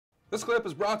This clip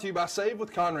is brought to you by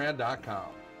SaveWithConrad.com.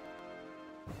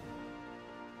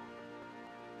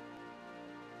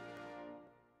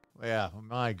 Yeah,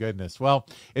 my goodness. Well,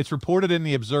 it's reported in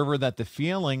the Observer that the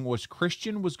feeling was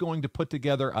Christian was going to put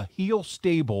together a heel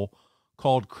stable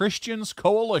called Christian's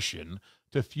Coalition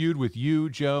to feud with you,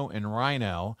 Joe, and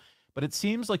Rhino. But it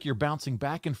seems like you're bouncing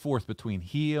back and forth between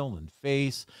heel and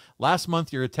face. Last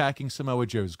month, you're attacking Samoa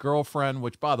Joe's girlfriend,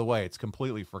 which, by the way, it's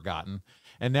completely forgotten.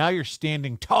 And now you're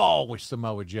standing tall with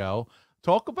Samoa Joe.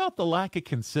 Talk about the lack of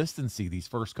consistency these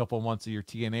first couple months of your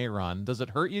TNA run. Does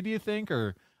it hurt you, do you think?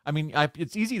 Or, I mean,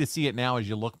 it's easy to see it now as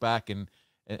you look back and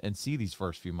see these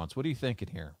first few months. What are you thinking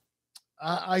here?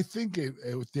 I think it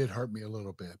did hurt me a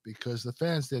little bit because the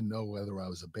fans didn't know whether I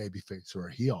was a babyface or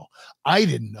a heel. I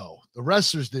didn't know. The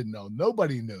wrestlers didn't know.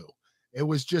 Nobody knew. It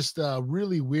was just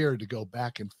really weird to go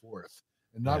back and forth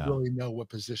and not really know what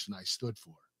position I stood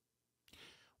for.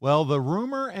 Well, the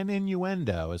rumor and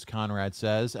innuendo, as Conrad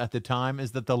says, at the time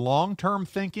is that the long-term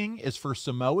thinking is for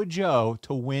Samoa Joe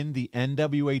to win the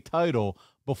NWA title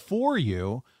before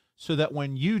you so that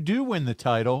when you do win the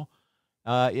title,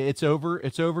 it's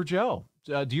over Joe.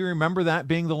 Do you remember that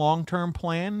being the long-term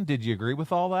plan? Did you agree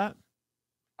with all that?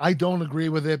 I don't agree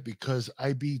with it because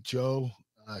I beat Joe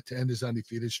to end his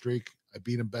undefeated streak. I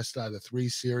beat him best out of the 3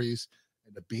 series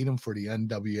and to beat him for the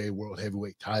NWA World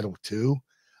Heavyweight title too.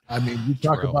 I mean, you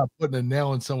talk about putting a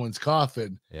nail in someone's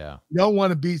coffin. Yeah. You don't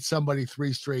want to beat somebody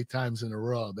 3 straight times in a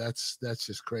row. That's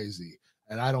just crazy.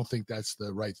 And I don't think that's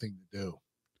the right thing to do.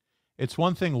 It's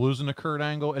one thing losing to Kurt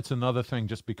Angle. It's another thing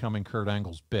just becoming Kurt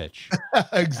Angle's bitch.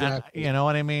 Exactly. And, you know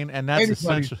what I mean? And that's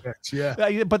essentially,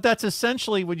 yeah. But that's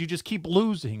essentially when you just keep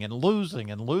losing and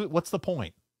losing and what's the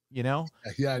point? You know?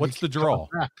 Yeah. What's the draw?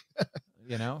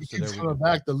 You know? You keep coming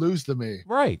back to lose to me.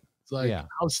 Right. It's like,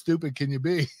 how stupid can you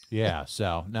be? Yeah.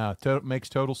 So, no, makes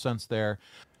total sense there.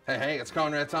 Hey, it's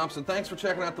Conrad Thompson. Thanks for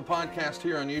checking out the podcast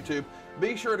here on YouTube.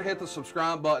 Be sure to hit the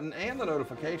subscribe button and the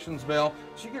notifications bell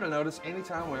so you get a notice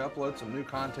anytime we upload some new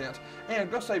content. And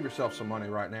go save yourself some money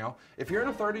right now. If you're in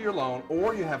a 30-year loan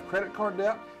or you have credit card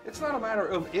debt, it's not a matter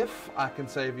of if I can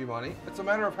save you money. It's a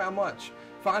matter of how much.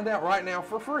 Find out right now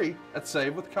for free at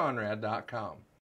SaveWithConrad.com.